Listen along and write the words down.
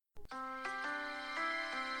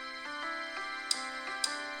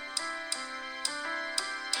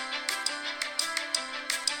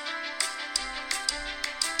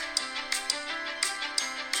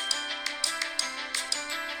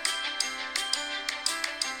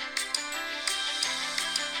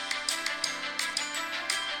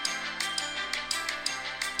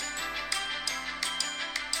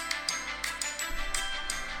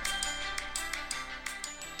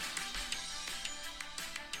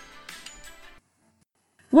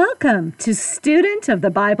Welcome to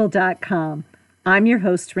studentofthebible.com. I'm your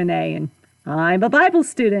host, Renee, and I'm a Bible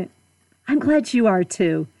student. I'm glad you are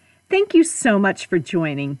too. Thank you so much for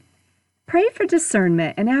joining. Pray for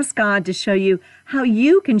discernment and ask God to show you how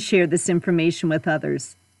you can share this information with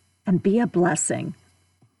others and be a blessing.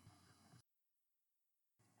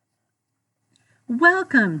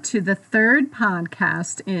 Welcome to the third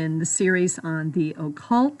podcast in the series on the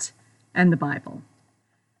occult and the Bible.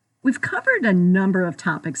 We've covered a number of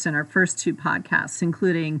topics in our first two podcasts,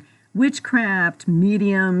 including witchcraft,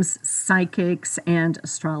 mediums, psychics, and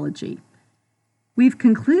astrology. We've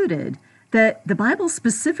concluded that the Bible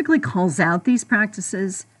specifically calls out these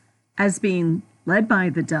practices as being led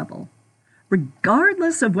by the devil,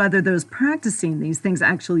 regardless of whether those practicing these things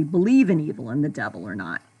actually believe in evil and the devil or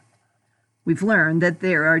not. We've learned that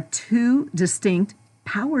there are two distinct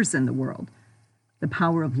powers in the world: the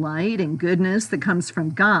power of light and goodness that comes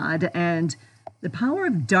from God, and the power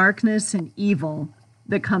of darkness and evil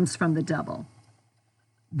that comes from the devil.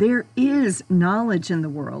 There is knowledge in the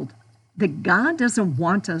world that God doesn't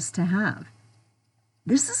want us to have.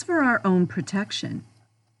 This is for our own protection.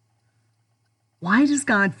 Why does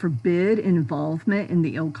God forbid involvement in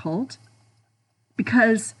the occult?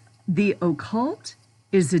 Because the occult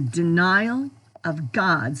is a denial of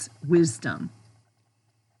God's wisdom.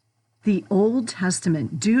 The Old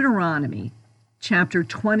Testament, Deuteronomy, chapter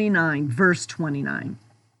 29, verse 29.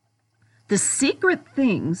 The secret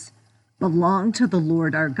things belong to the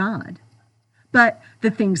Lord our God, but the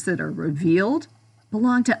things that are revealed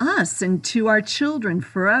belong to us and to our children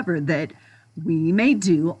forever, that we may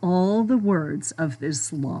do all the words of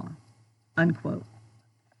this law. Unquote.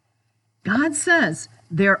 God says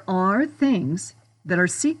there are things that are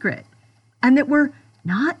secret and that we're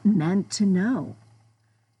not meant to know.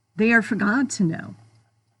 They are for God to know.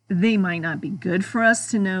 They might not be good for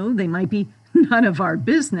us to know. They might be none of our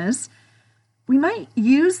business. We might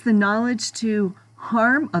use the knowledge to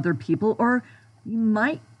harm other people, or we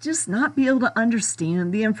might just not be able to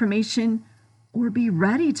understand the information or be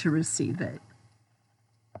ready to receive it.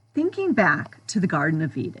 Thinking back to the Garden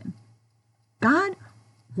of Eden, God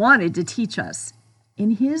wanted to teach us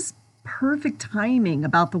in His perfect timing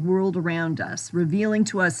about the world around us, revealing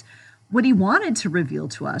to us what He wanted to reveal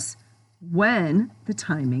to us when the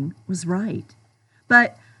timing was right.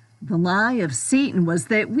 But the lie of Satan was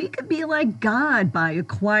that we could be like God by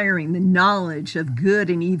acquiring the knowledge of good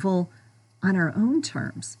and evil on our own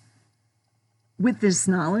terms. With this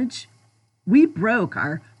knowledge, we broke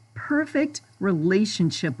our perfect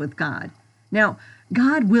relationship with God. Now,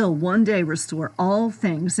 God will one day restore all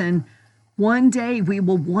things, and one day we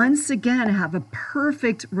will once again have a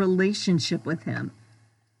perfect relationship with Him.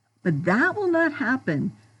 But that will not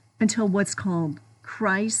happen until what's called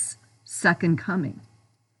Christ's second coming.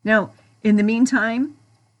 Now, in the meantime,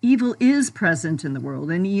 evil is present in the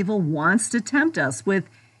world, and evil wants to tempt us with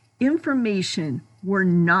information we're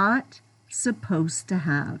not supposed to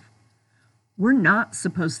have. We're not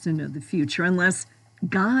supposed to know the future unless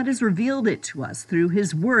God has revealed it to us through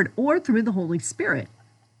His Word or through the Holy Spirit.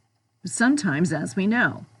 Sometimes, as we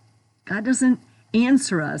know, God doesn't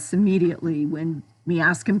answer us immediately when we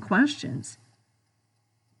ask Him questions.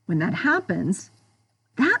 When that happens,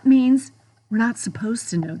 that means we're not supposed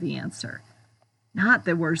to know the answer. Not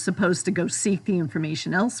that we're supposed to go seek the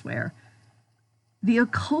information elsewhere. The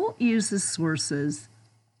occult uses sources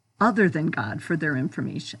other than God for their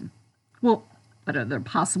information. Well, what other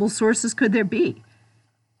possible sources could there be?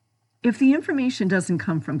 If the information doesn't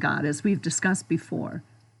come from God, as we've discussed before,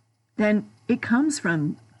 then it comes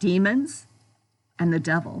from demons and the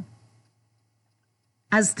devil.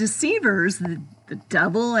 As deceivers, the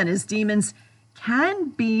devil and his demons can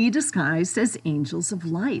be disguised as angels of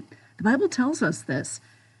light. The Bible tells us this.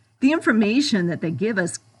 The information that they give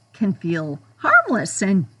us can feel harmless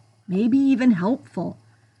and maybe even helpful.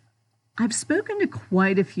 I've spoken to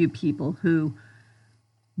quite a few people who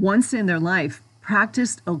once in their life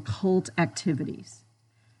practiced occult activities,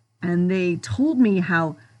 and they told me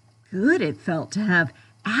how good it felt to have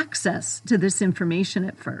access to this information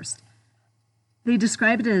at first. They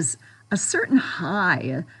describe it as a certain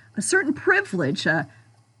high, a certain privilege, a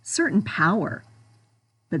certain power.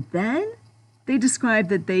 But then they described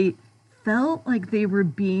that they felt like they were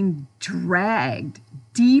being dragged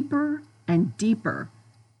deeper and deeper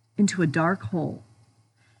into a dark hole.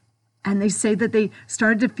 And they say that they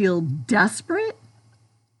started to feel desperate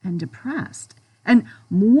and depressed. And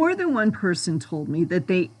more than one person told me that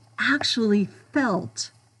they actually felt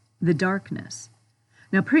the darkness.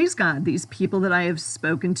 Now, praise God, these people that I have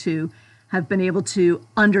spoken to have been able to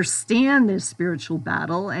understand this spiritual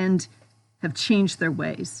battle and have changed their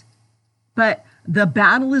ways. But the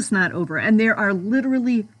battle is not over, and there are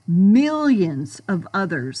literally millions of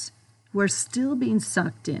others who are still being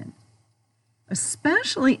sucked in,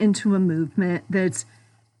 especially into a movement that's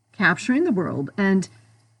capturing the world, and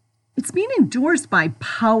it's being endorsed by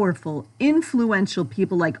powerful, influential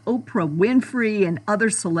people like Oprah Winfrey and other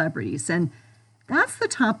celebrities. And that's the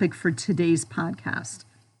topic for today's podcast.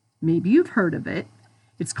 Maybe you've heard of it.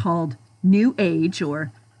 It's called New Age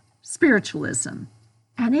or spiritualism,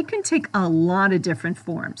 and it can take a lot of different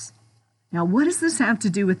forms. Now, what does this have to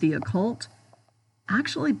do with the occult?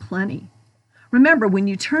 Actually, plenty. Remember, when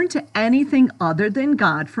you turn to anything other than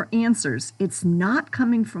God for answers, it's not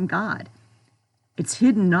coming from God. It's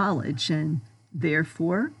hidden knowledge and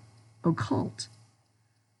therefore occult.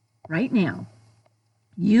 Right now,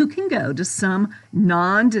 you can go to some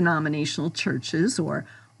non-denominational churches or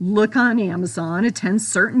look on Amazon, attend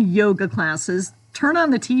certain yoga classes, turn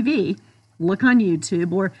on the TV, look on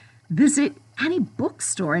YouTube, or visit any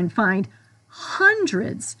bookstore and find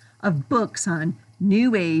hundreds of books on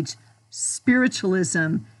New Age,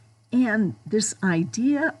 spiritualism, and this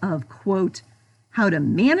idea of, quote, how to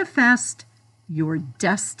manifest your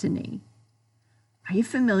destiny. Are you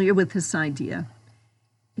familiar with this idea?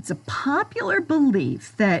 It's a popular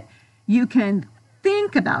belief that you can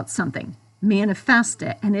think about something, manifest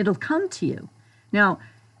it, and it'll come to you. Now,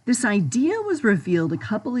 this idea was revealed a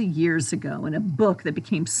couple of years ago in a book that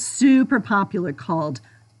became super popular called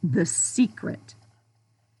The Secret.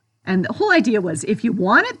 And the whole idea was if you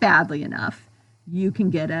want it badly enough, you can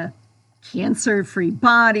get a cancer-free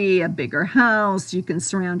body, a bigger house, you can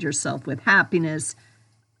surround yourself with happiness,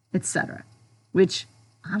 etc. Which,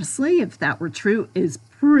 honestly, if that were true, is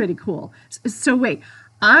pretty cool. So wait,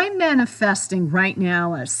 I'm manifesting right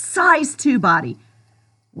now a size 2 body.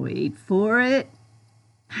 Wait for it.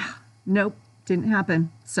 Nope, didn't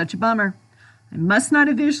happen. Such a bummer. I must not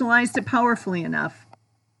have visualized it powerfully enough.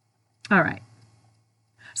 All right.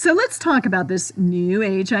 So let's talk about this New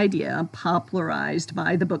Age idea popularized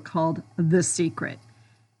by the book called The Secret.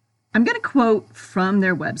 I'm going to quote from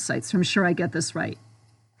their website, so I'm sure I get this right.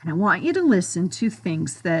 And I want you to listen to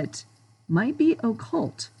things that might be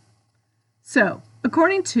occult. So,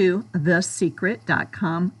 according to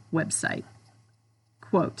thesecret.com website,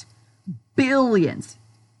 quote, billions,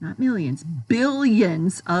 not millions,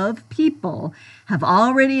 billions of people have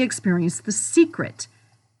already experienced the secret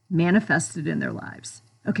manifested in their lives.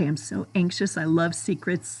 Okay, I'm so anxious. I love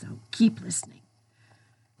secrets, so keep listening.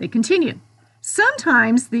 They continue.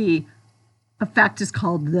 Sometimes the effect is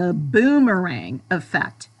called the boomerang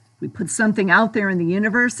effect. We put something out there in the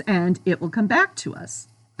universe and it will come back to us,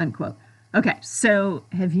 unquote. Okay, so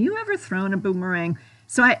have you ever thrown a boomerang?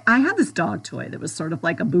 So I had this dog toy that was sort of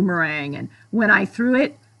like a boomerang, and when I threw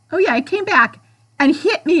it, oh yeah, it came back and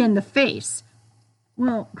hit me in the face.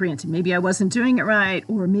 Well, granted, maybe I wasn't doing it right,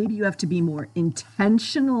 or maybe you have to be more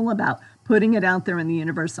intentional about putting it out there in the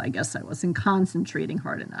universe. I guess I wasn't concentrating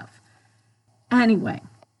hard enough. Anyway,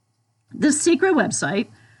 the Secret website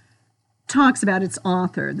talks about its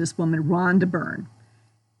author, this woman, Rhonda Byrne.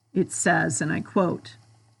 It says, and I quote,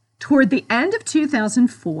 toward the end of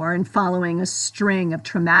 2004 and following a string of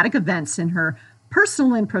traumatic events in her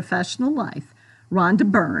personal and professional life, Rhonda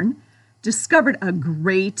Byrne discovered a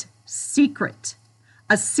great secret,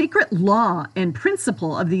 a secret law and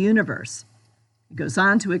principle of the universe. It goes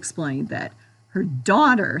on to explain that her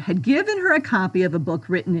daughter had given her a copy of a book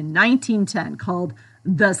written in 1910 called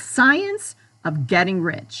The Science of Getting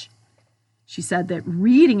Rich. She said that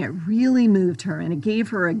reading it really moved her and it gave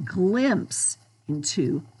her a glimpse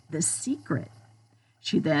into the secret.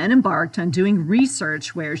 She then embarked on doing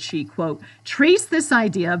research where she, quote, traced this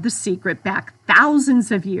idea of the secret back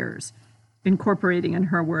thousands of years, incorporating, in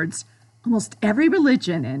her words, almost every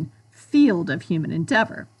religion and field of human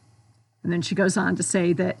endeavor. And then she goes on to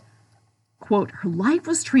say that, quote, her life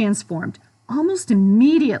was transformed almost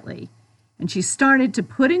immediately, and she started to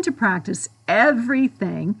put into practice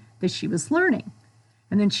everything that she was learning.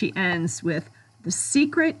 And then she ends with, the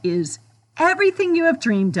secret is everything you have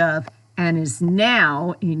dreamed of and is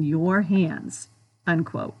now in your hands,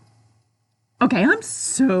 unquote. Okay, I'm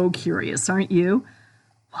so curious, aren't you?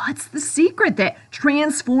 What's the secret that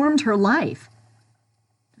transformed her life?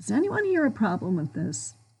 Does anyone hear a problem with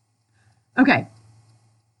this? Okay,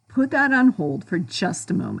 put that on hold for just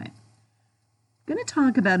a moment. I'm going to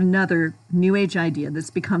talk about another New Age idea that's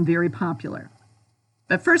become very popular.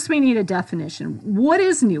 But first we need a definition. What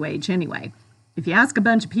is New Age anyway? If you ask a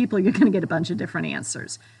bunch of people, you're going to get a bunch of different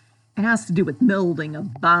answers. It has to do with melding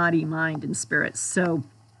of body, mind, and spirit. So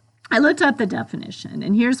I looked up the definition,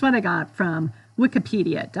 and here's what I got from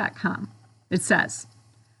Wikipedia.com. It says,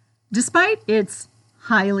 despite its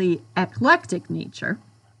highly eclectic nature,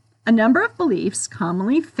 a number of beliefs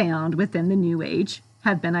commonly found within the New Age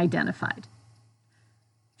have been identified.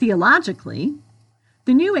 Theologically,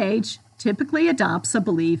 the New Age typically adopts a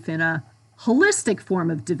belief in a holistic form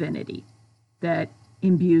of divinity that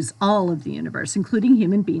imbues all of the universe, including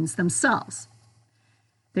human beings themselves.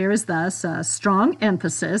 There is thus a strong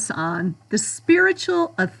emphasis on the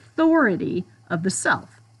spiritual authority of the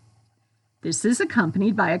self. This is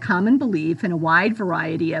accompanied by a common belief in a wide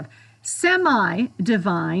variety of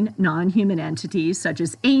semi-divine non-human entities such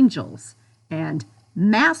as angels and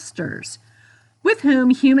masters, with whom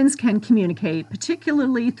humans can communicate,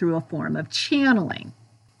 particularly through a form of channeling,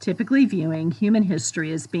 typically viewing human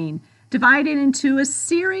history as being divided into a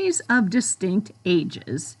series of distinct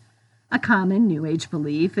ages. A common New Age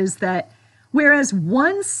belief is that whereas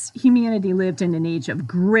once humanity lived in an age of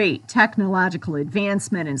great technological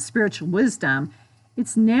advancement and spiritual wisdom,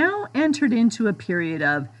 it's now entered into a period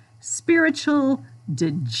of spiritual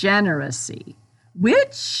degeneracy,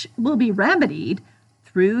 which will be remedied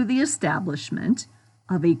through the establishment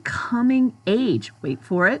of a coming age, wait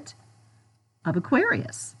for it, of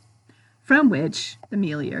Aquarius, from which the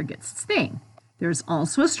Melior gets its name. There's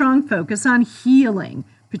also a strong focus on healing,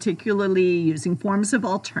 particularly using forms of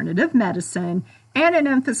alternative medicine, and an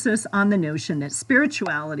emphasis on the notion that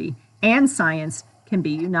spirituality and science can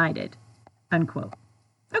be united, unquote.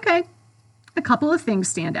 Okay, a couple of things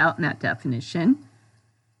stand out in that definition.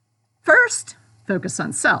 First, focus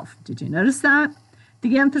on self. Did you notice that?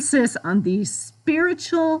 The emphasis on the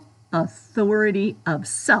spiritual authority of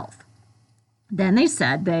self. Then they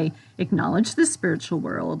said they acknowledge the spiritual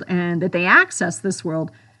world and that they access this world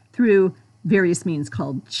through various means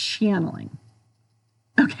called channeling.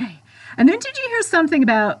 Okay, and then did you hear something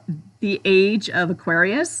about the age of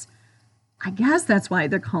Aquarius? I guess that's why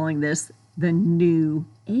they're calling this the New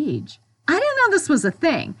Age. I didn't know this was a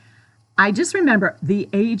thing. I just remember the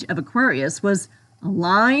age of Aquarius was a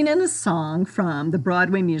line in a song from the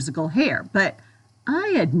Broadway musical Hair, but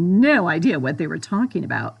I had no idea what they were talking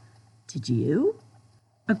about. Did you?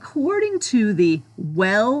 According to the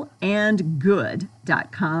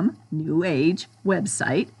wellandgood.com New Age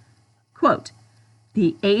website, quote,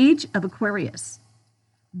 the age of Aquarius,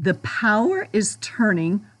 the power is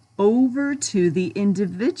turning over to the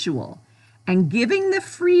individual and giving the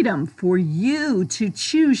freedom for you to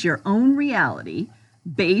choose your own reality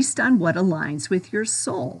based on what aligns with your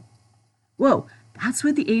soul. Whoa, that's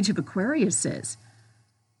what the age of Aquarius is.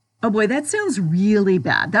 Oh boy, that sounds really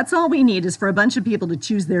bad. That's all we need is for a bunch of people to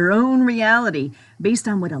choose their own reality based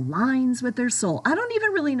on what aligns with their soul. I don't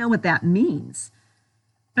even really know what that means.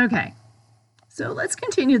 Okay, so let's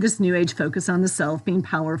continue this New Age focus on the self being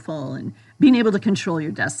powerful and being able to control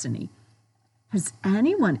your destiny. Has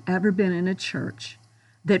anyone ever been in a church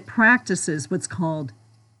that practices what's called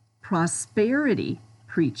prosperity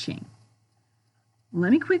preaching?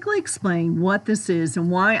 Let me quickly explain what this is and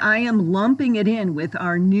why I am lumping it in with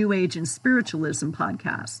our New Age and Spiritualism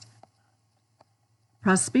podcast.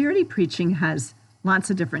 Prosperity preaching has lots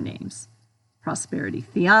of different names. Prosperity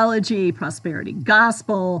theology, prosperity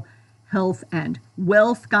gospel, health and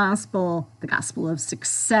wealth gospel, the gospel of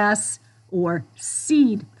success, or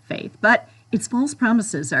seed faith. But its false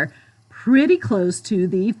promises are pretty close to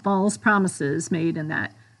the false promises made in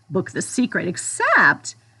that book, The Secret,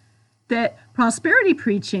 except that prosperity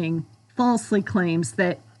preaching falsely claims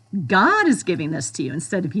that God is giving this to you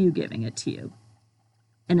instead of you giving it to you.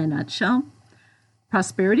 In a nutshell,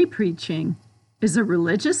 prosperity preaching is a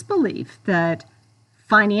religious belief that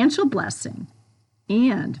financial blessing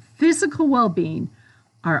and physical well-being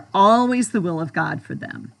are always the will of God for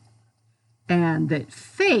them, and that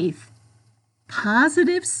faith,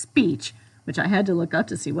 positive speech, which I had to look up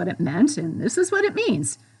to see what it meant, and this is what it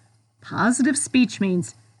means. Positive speech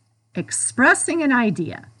means expressing an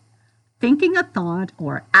idea, thinking a thought,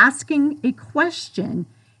 or asking a question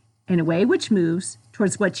in a way which moves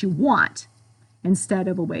towards what you want instead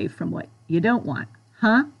of away from what you don't want.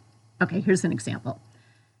 Huh? Okay, here's an example.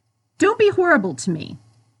 Don't be horrible to me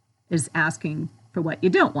is asking for what you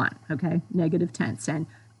don't want, okay? Negative tense. And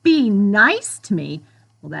be nice to me,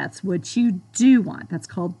 well, that's what you do want. That's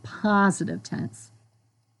called positive tense.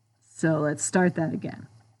 So let's start that again.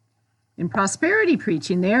 In prosperity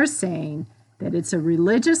preaching, they're saying that it's a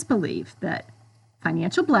religious belief that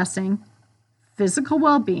financial blessing, physical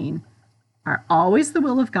well-being are always the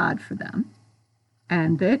will of God for them,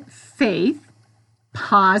 and that faith,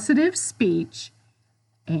 positive speech,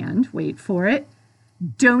 and, wait for it,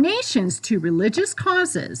 donations to religious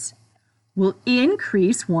causes will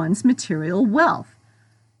increase one's material wealth.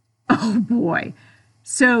 Oh boy,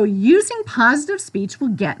 So using positive speech will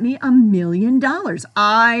get me $1 million.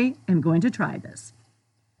 I am going to try this.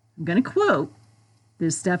 I'm going to quote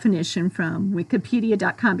this definition from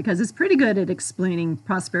wikipedia.com because it's pretty good at explaining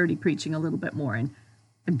prosperity preaching a little bit more, and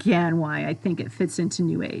again, why I think it fits into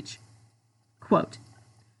New Age. Quote,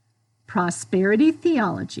 prosperity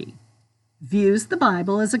theology views the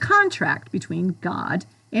Bible as a contract between God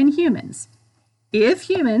and humans. If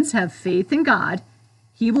humans have faith in God,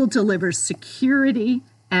 he will deliver security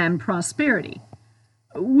and prosperity,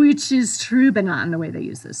 which is true, but not in the way they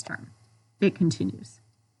use this term. It continues.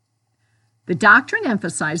 The doctrine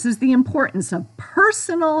emphasizes the importance of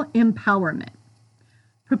personal empowerment,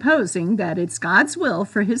 proposing that it's God's will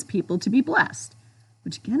for his people to be blessed,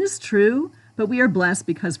 which again is true, but we are blessed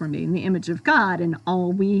because we're made in the image of God, and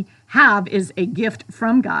all we have is a gift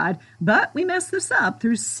from God, but we mess this up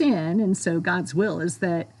through sin, and so God's will is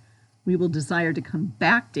that we will desire to come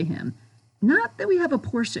back to him, not that we have a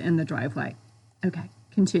Porsche in the driveway. Okay,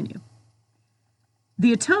 continue.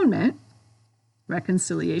 The atonement,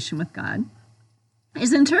 reconciliation with God,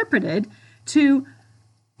 is interpreted to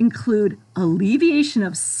include alleviation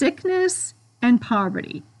of sickness and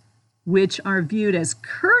poverty, which are viewed as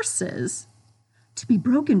curses to be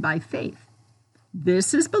broken by faith.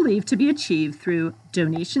 This is believed to be achieved through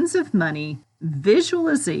donations of money,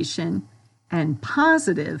 visualization, and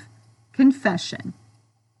positive confession.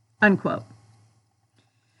 Unquote.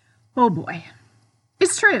 Oh boy,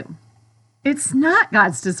 it's true. It's not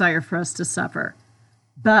God's desire for us to suffer,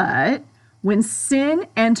 but when sin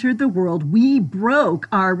entered the world, we broke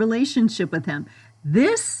our relationship with him.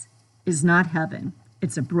 This is not heaven.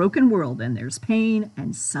 It's a broken world, and there's pain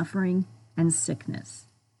and suffering and sickness.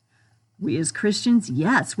 We as Christians,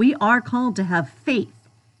 yes, we are called to have faith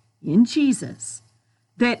in Jesus,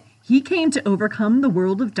 that he came to overcome the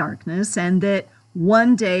world of darkness, and that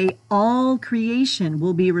one day all creation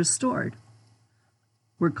will be restored.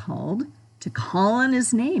 We're called to call on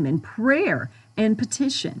his name in prayer and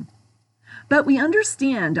petition. But we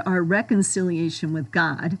understand our reconciliation with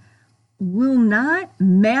God will not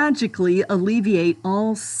magically alleviate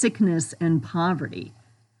all sickness and poverty.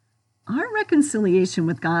 Our reconciliation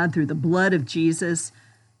with God through the blood of Jesus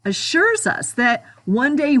assures us that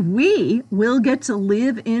one day we will get to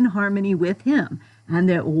live in harmony with him, and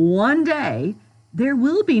that one day there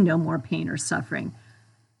will be no more pain or suffering.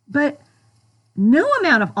 But no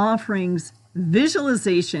amount of offerings,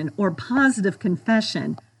 visualization, or positive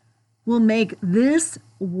confession will make this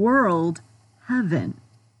world heaven.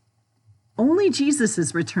 Only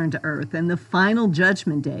Jesus' return to earth and the final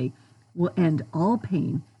judgment day will end all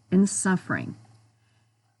pain and suffering.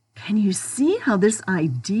 Can you see how this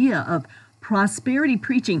idea of prosperity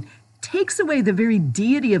preaching takes away the very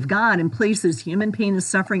deity of God and places human pain and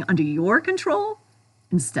suffering under your control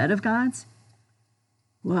instead of God's?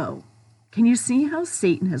 Whoa. Can you see how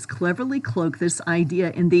Satan has cleverly cloaked this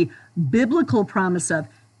idea in the biblical promise of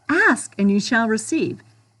ask and you shall receive?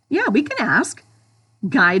 Yeah, we can ask,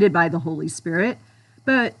 guided by the Holy Spirit,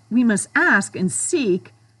 but we must ask and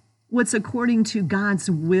seek what's according to God's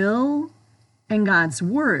will and God's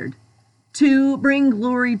word to bring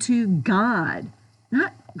glory to God,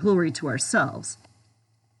 not glory to ourselves.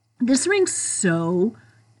 This rings so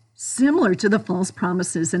similar to the false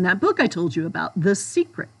promises in that book I told you about, The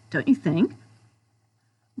Secret, don't you think?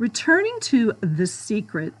 Returning to The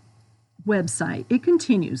Secret website, it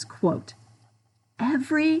continues, quote,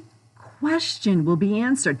 every question will be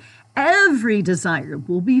answered. Every desire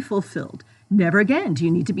will be fulfilled. Never again do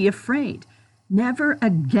you need to be afraid. Never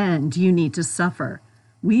again do you need to suffer.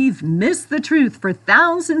 We've missed the truth for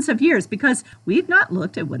thousands of years because we've not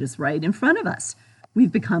looked at what is right in front of us.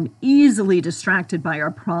 We've become easily distracted by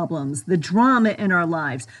our problems, the drama in our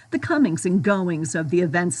lives, the comings and goings of the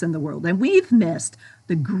events in the world, and we've missed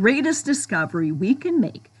the greatest discovery we can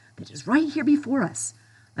make that is right here before us,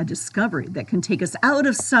 a discovery that can take us out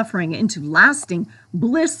of suffering into lasting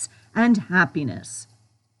bliss and happiness.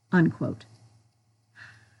 Unquote.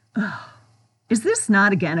 Oh, is this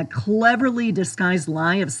not again a cleverly disguised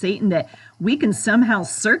lie of Satan that we can somehow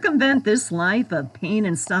circumvent this life of pain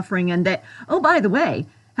and suffering, and that, oh, by the way,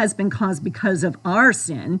 has been caused because of our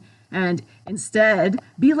sin, and instead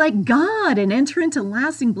be like God and enter into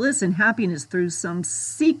lasting bliss and happiness through some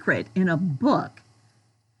secret in a book,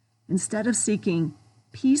 instead of seeking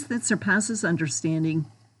peace that surpasses understanding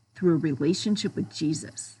through a relationship with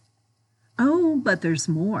Jesus? Oh, but there's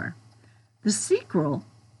more. The sequel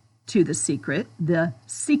to The Secret, there's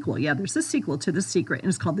a sequel to The Secret, and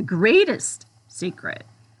it's called The Greatest Secret.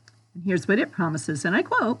 And here's what it promises, and I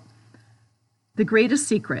quote, the greatest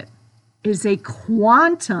secret is a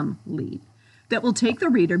quantum leap that will take the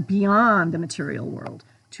reader beyond the material world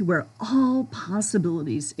to where all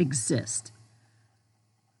possibilities exist.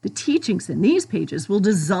 The teachings in these pages will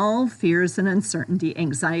dissolve fears and uncertainty,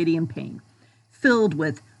 anxiety and pain, filled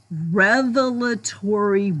with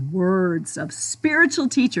revelatory words of spiritual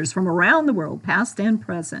teachers from around the world, past and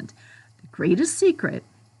present. The greatest secret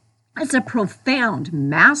is a profound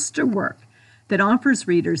masterwork that offers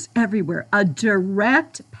readers everywhere a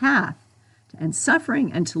direct path to end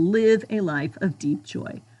suffering and to live a life of deep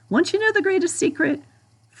joy. Once you know the greatest secret,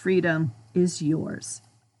 freedom is yours.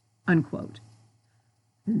 Unquote.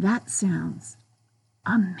 That sounds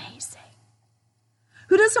amazing.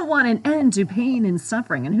 Who doesn't want an end to pain and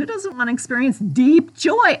suffering? And who doesn't want to experience deep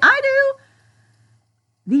joy? I do.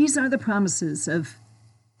 These are the promises of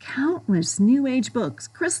countless New Age books,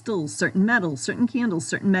 crystals, certain metals, certain candles,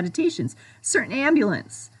 certain meditations, certain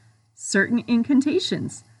amulets, certain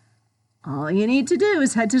incantations. All you need to do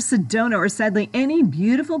is head to Sedona or sadly any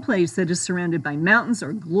beautiful place that is surrounded by mountains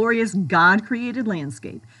or glorious God-created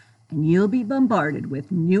landscape, and you'll be bombarded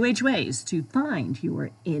with New Age ways to find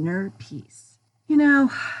your inner peace. You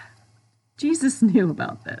know, Jesus knew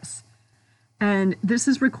about this. And this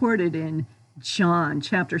is recorded in John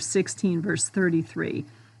chapter 16, verse 33.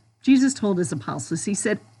 Jesus told his apostles, he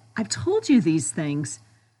said, I've told you these things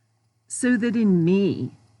so that in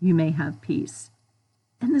me you may have peace.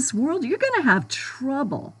 In this world, you're going to have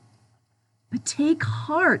trouble. But take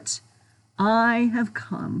heart. I have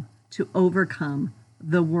come to overcome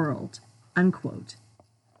the world. Unquote.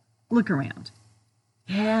 Look around.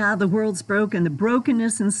 Yeah, the world's broken. The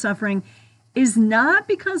brokenness and suffering is not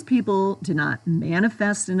because people did not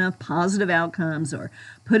manifest enough positive outcomes or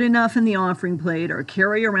put enough in the offering plate or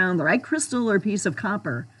carry around the right crystal or piece of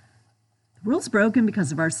copper. The world's broken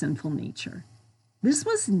because of our sinful nature. This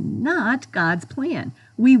was not God's plan.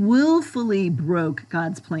 We willfully broke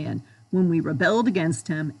God's plan when we rebelled against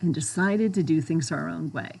him and decided to do things our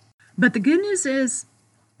own way. But the good news is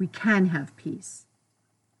we can have peace.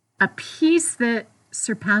 A peace that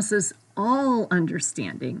surpasses all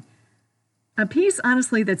understanding. A peace,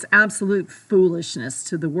 honestly, that's absolute foolishness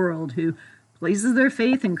to the world who places their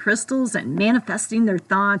faith in crystals and manifesting their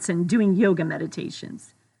thoughts and doing yoga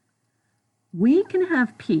meditations. We can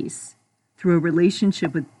have peace through a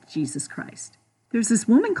relationship with Jesus Christ. There's this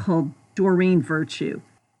woman called Doreen Virtue.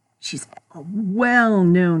 She's a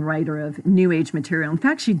well-known writer of New Age material. In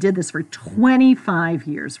fact, she did this for 25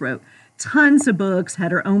 years, wrote tons of books,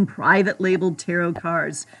 had her own private labeled tarot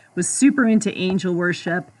cards, was super into angel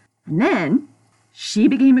worship. And then she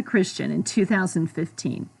became a Christian in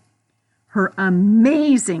 2015. Her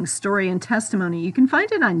amazing story and testimony, you can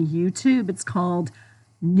find it on YouTube. It's called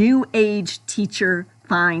New Age Teacher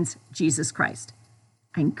Finds Jesus Christ.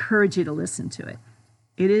 I encourage you to listen to it.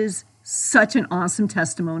 It is such an awesome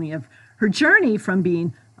testimony of her journey from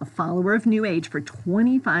being a follower of New Age for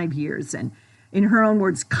 25 years and, in her own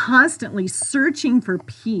words, constantly searching for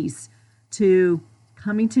peace to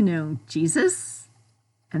coming to know Jesus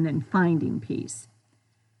and then finding peace.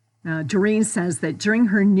 Now, Doreen says that during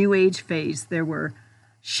her New Age phase,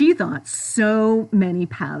 she thought, so many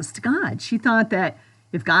paths to God. She thought that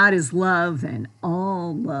if God is love, then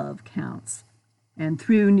all love counts. And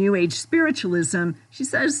through New Age spiritualism, she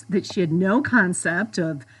says that she had no concept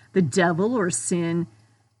of the devil or sin,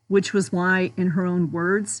 which was why, in her own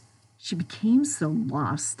words, she became so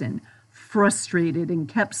lost and frustrated and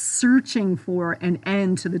kept searching for an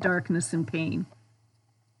end to the darkness and pain.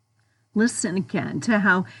 Listen again to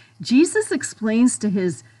how Jesus explains to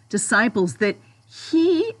his disciples that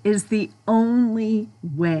he is the only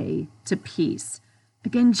way to peace.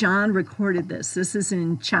 Again, John recorded this. This is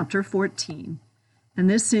in chapter 14, and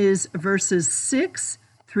this is verses 6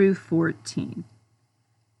 through 14.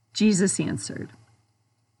 Jesus answered,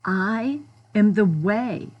 I am the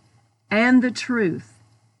way and the truth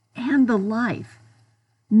and the life.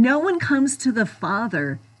 No one comes to the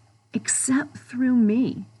Father except through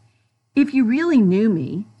me. If you really knew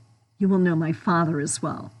me, you will know my Father as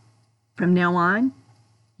well. From now on,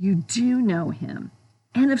 you do know him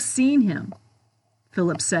and have seen him.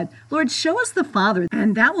 Philip said, Lord, show us the Father,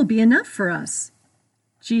 and that will be enough for us.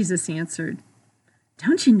 Jesus answered,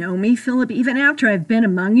 don't you know me, Philip, even after I've been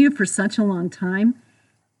among you for such a long time?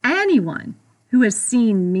 Anyone who has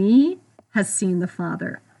seen me has seen the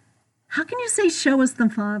Father. How can you say, show us the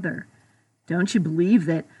Father? Don't you believe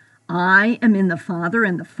that I am in the Father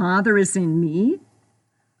and the Father is in me?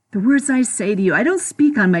 The words I say to you, I don't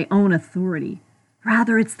speak on my own authority.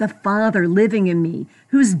 Rather, it's the Father living in me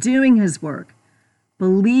who's doing his work.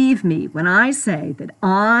 Believe me when I say that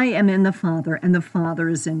I am in the Father and the Father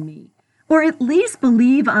is in me. Or at least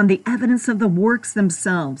believe on the evidence of the works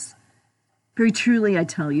themselves. Very truly, I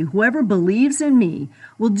tell you, whoever believes in me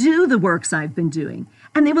will do the works I've been doing,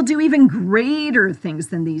 and they will do even greater things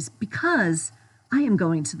than these, because I am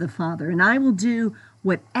going to the Father, and I will do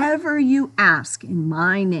whatever you ask in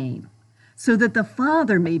my name, so that the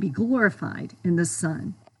Father may be glorified in the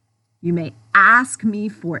Son. You may ask me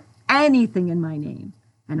for anything in my name,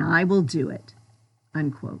 and I will do it."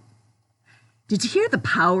 Unquote. Did you hear the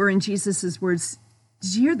power in Jesus' words?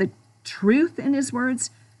 Did you hear the truth in his words?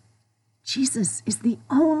 Jesus is the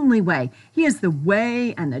only way. He is the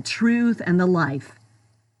way and the truth and the life.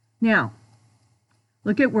 Now,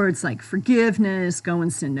 look at words like forgiveness, go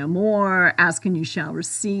and sin no more, ask and you shall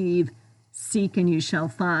receive, seek and you shall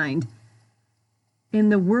find. In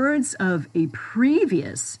the words of a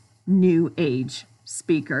previous New Age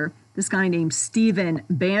speaker, this guy named Stephen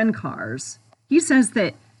Bancars, he says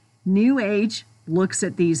that New Age looks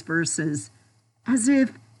at these verses as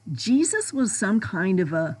if Jesus was some kind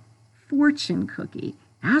of a fortune cookie.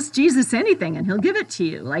 Ask Jesus anything and he'll give it to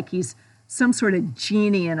you, like he's some sort of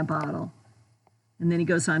genie in a bottle. And then he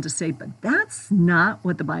goes on to say, but that's not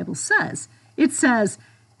what the Bible says. It says,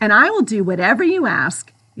 "And I will do whatever you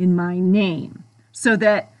ask in my name, so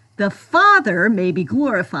that the Father may be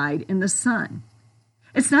glorified in the Son."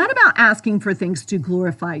 It's not about asking for things to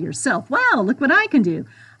glorify yourself. Wow, look what I can do.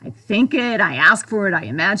 I think it, I ask for it, I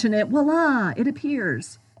imagine it, voila, it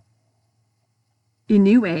appears. In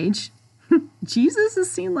New Age, Jesus is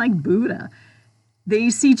seen like Buddha. They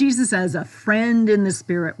see Jesus as a friend in the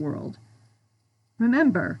spirit world.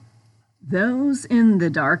 Remember, those in the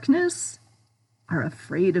darkness are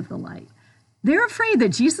afraid of the light. They're afraid that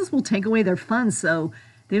Jesus will take away their fun so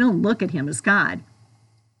they don't look at him as God.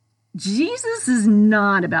 Jesus is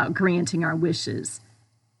not about granting our wishes.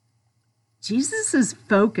 Jesus'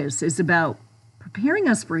 focus is about preparing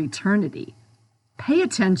us for eternity. Pay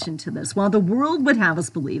attention to this. While the world would have us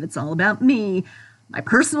believe it's all about me, my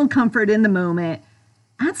personal comfort in the moment,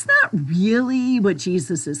 that's not really what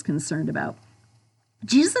Jesus is concerned about.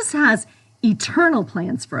 Jesus has eternal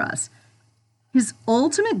plans for us. His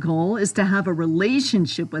ultimate goal is to have a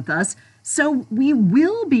relationship with us so we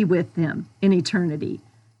will be with him in eternity.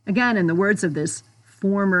 Again, in the words of this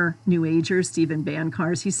former New Ager, Stephen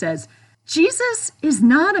Bancars, he says, Jesus is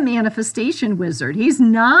not a manifestation wizard. He's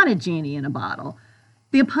not a genie in a bottle.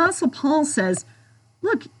 The Apostle Paul says,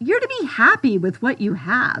 look, you're to be happy with what you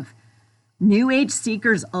have. New Age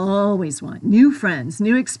seekers always want new friends,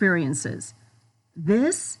 new experiences.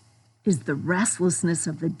 This is the restlessness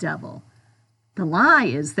of the devil. The lie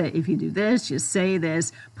is that if you do this, you say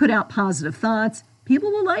this, put out positive thoughts,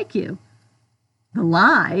 people will like you. The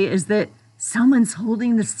lie is that someone's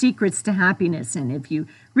holding the secrets to happiness, and if you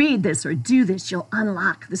read this or do this, you'll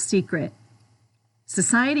unlock the secret.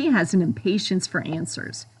 Society has an impatience for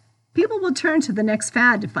answers. People will turn to the next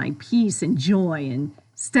fad to find peace and joy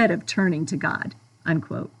instead of turning to God,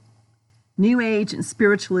 unquote. New Age and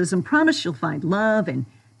spiritualism promise you'll find love and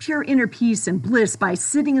pure inner peace and bliss by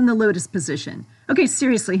sitting in the lotus position. Okay,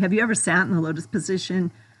 seriously, have you ever sat in the lotus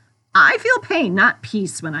position? I feel pain, not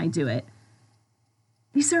peace when I do it.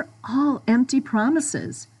 These are all empty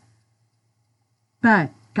promises.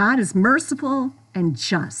 But God is merciful and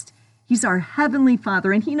just. He's our heavenly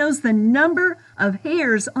Father, and he knows the number of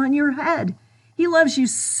hairs on your head. He loves you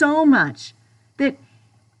so much that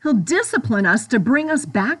he'll discipline us to bring us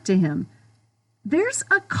back to him. There's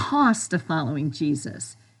a cost to following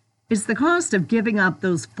Jesus. It's the cost of giving up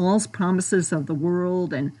those false promises of the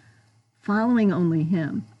world and following only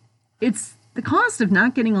him. It's the cost of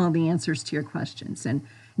not getting all the answers to your questions and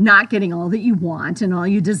not getting all that you want and all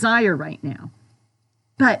you desire right now.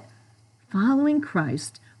 But following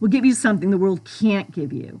Christ will give you something the world can't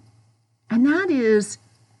give you. And that is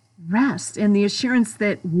rest and the assurance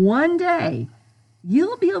that one day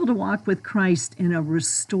you'll be able to walk with Christ in a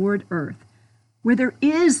restored earth where there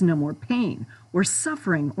is no more pain or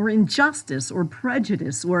suffering or injustice or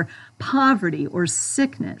prejudice or poverty or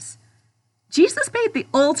sickness. Jesus paid the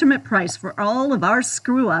ultimate price for all of our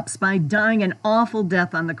screw-ups by dying an awful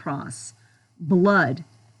death on the cross. Blood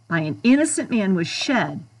by an innocent man was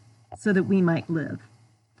shed so that we might live.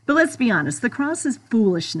 But let's be honest, the cross is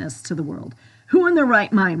foolishness to the world. Who in their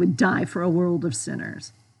right mind would die for a world of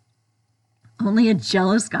sinners? Only a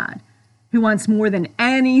jealous God who wants more than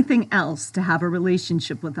anything else to have a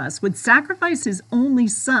relationship with us would sacrifice his only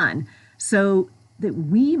son so that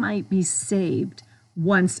we might be saved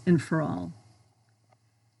once and for all.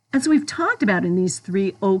 As we've talked about in these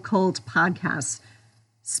 3 occult podcasts,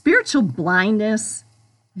 spiritual blindness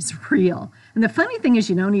is real. And the funny thing is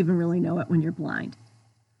you don't even really know it when you're blind.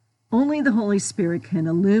 Only the Holy Spirit can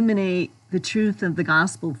illuminate the truth of the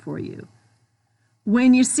gospel for you.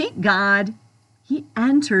 When you seek God He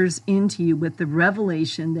enters into you with the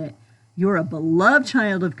revelation that you're a beloved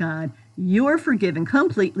child of God. You're forgiven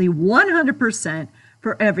completely, 100%,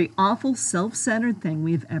 for every awful, self-centered thing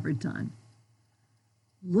we've ever done.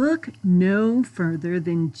 Look no further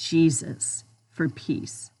than Jesus for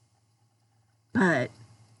peace. But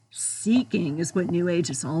seeking is what New Age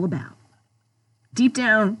is all about. Deep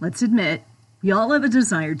down, let's admit, we all have a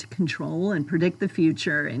desire to control and predict the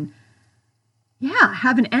future and,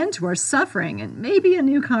 have an end to our suffering and maybe a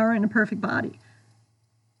new car and a perfect body.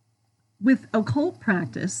 With occult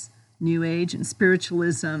practice, New Age and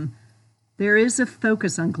spiritualism, there is a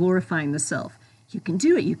focus on glorifying the self. You can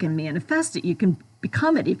do it, you can manifest it, you can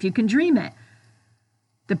become it if you can dream it.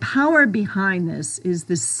 The power behind this is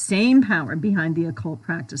the same power behind the occult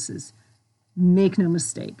practices. Make no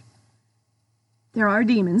mistake. There are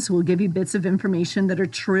demons who will give you bits of information that are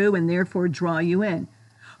true and therefore draw you in.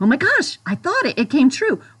 Oh my gosh, I thought it came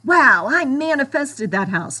true. Wow, I manifested that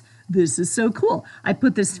house. This is so cool. I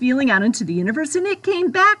put this feeling out into the universe and it came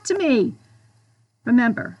back to me.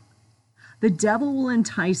 Remember, the devil will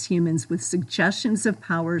entice humans with suggestions of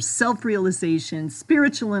power, self-realization,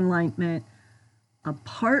 spiritual enlightenment,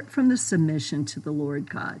 apart from the submission to the Lord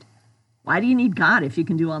God. Why do you need God if you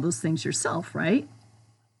can do all those things yourself, right?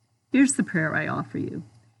 Here's the prayer I offer you.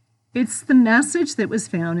 It's the message that was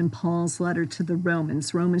found in Paul's letter to the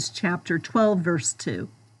Romans, Romans chapter 12, verse 2.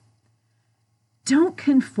 Don't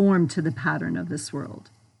conform to the pattern of this world,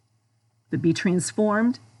 but be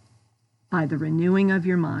transformed by the renewing of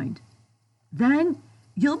your mind. Then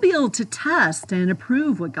you'll be able to test and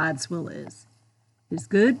approve what God's will is, his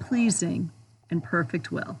good, pleasing, and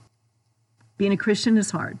perfect will. Being a Christian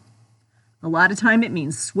is hard. A lot of time it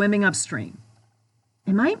means swimming upstream.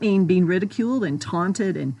 It might mean being ridiculed and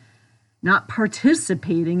taunted and not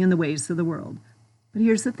participating in the ways of the world. But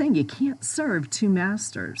here's the thing, you can't serve two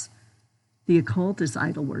masters. The occult is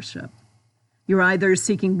idol worship. You're either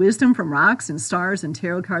seeking wisdom from rocks and stars and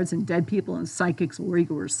tarot cards and dead people and psychics or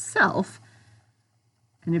yourself.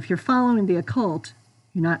 And if you're following the occult,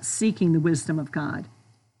 you're not seeking the wisdom of God.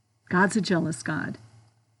 God's a jealous God.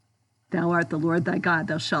 Thou art the Lord thy God.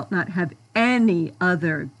 Thou shalt not have any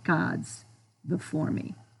other gods before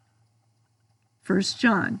me. 1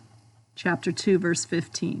 John chapter 2, verse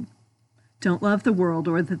 15. Don't love the world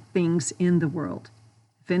or the things in the world.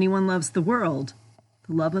 If anyone loves the world,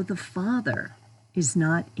 the love of the Father is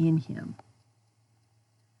not in him.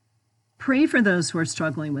 Pray for those who are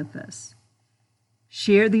struggling with this.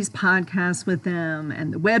 Share these podcasts with them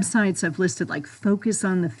and the websites I've listed, like Focus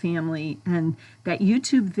on the Family and that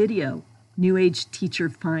YouTube video, New Age Teacher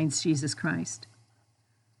Finds Jesus Christ.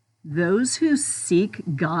 Those who seek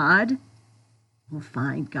God will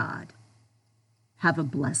find God. Have a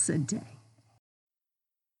blessed day.